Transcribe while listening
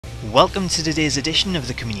Welcome to today's edition of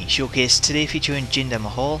the Community Showcase, today featuring Jinder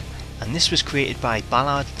Mahal, and this was created by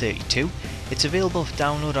Ballard32. It's available for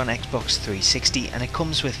download on Xbox 360 and it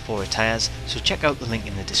comes with 4 attires, so check out the link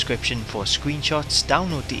in the description for screenshots,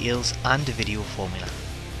 download details and a video formula.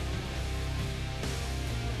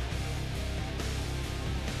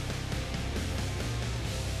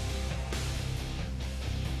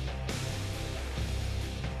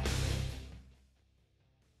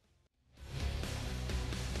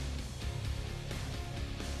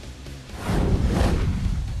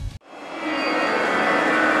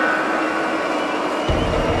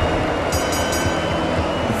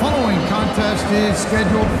 Contest is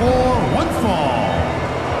scheduled for one fall.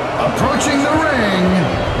 Approaching the ring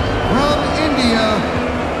from India,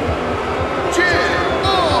 Jinder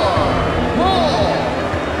Mahal.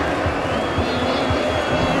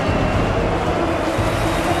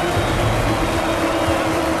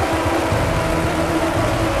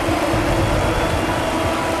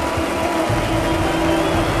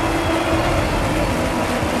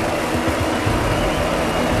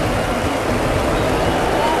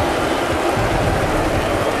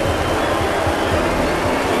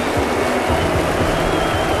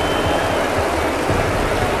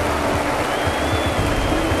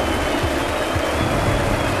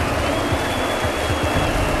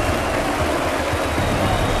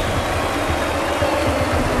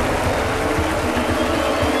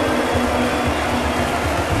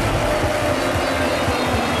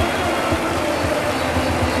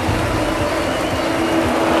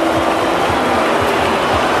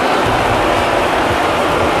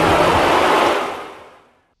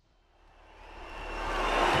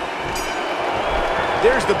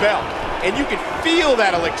 There's the bell, and you can feel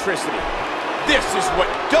that electricity. This is what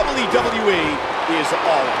WWE is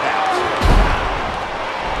all about.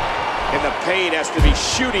 And the pain has to be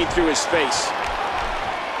shooting through his face.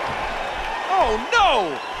 Oh, no!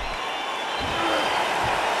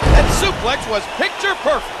 That suplex was picture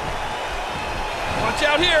perfect. Watch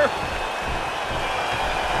out here.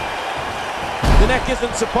 The neck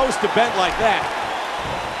isn't supposed to bend like that.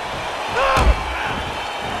 Oh!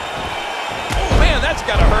 That's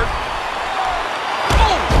gotta hurt.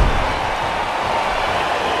 Oh!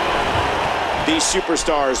 These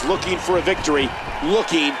superstars looking for a victory,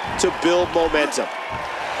 looking to build momentum.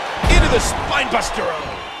 Into the spinebuster.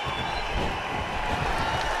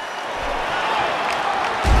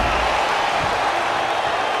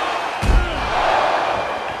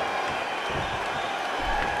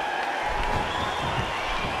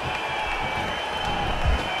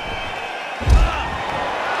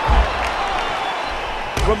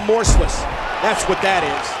 Remorseless. That's what that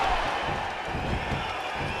is.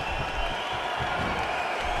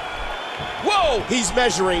 Whoa! He's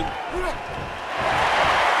measuring.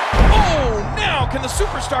 Oh, now can the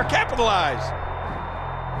superstar capitalize?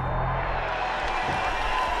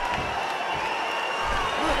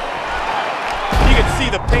 You can see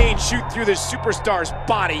the pain shoot through the superstar's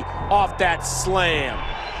body off that slam.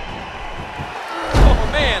 Oh,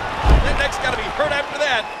 man. That neck's got to be hurt after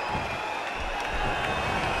that.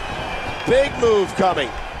 Big move coming.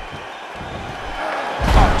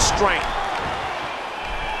 Oh, strength.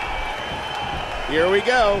 Here we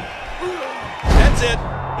go. That's it.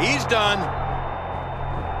 He's done.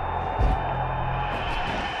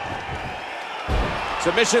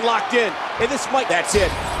 Submission locked in. And this might... That's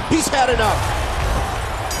it. He's had enough.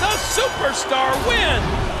 The superstar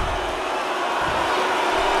wins.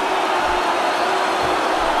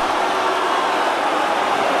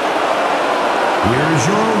 Here's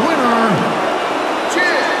your winner,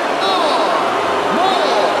 Jinder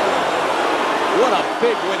Mahal. What a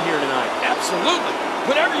big win here tonight. Absolutely.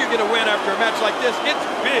 Whenever you get a win after a match like this, it's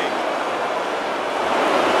big.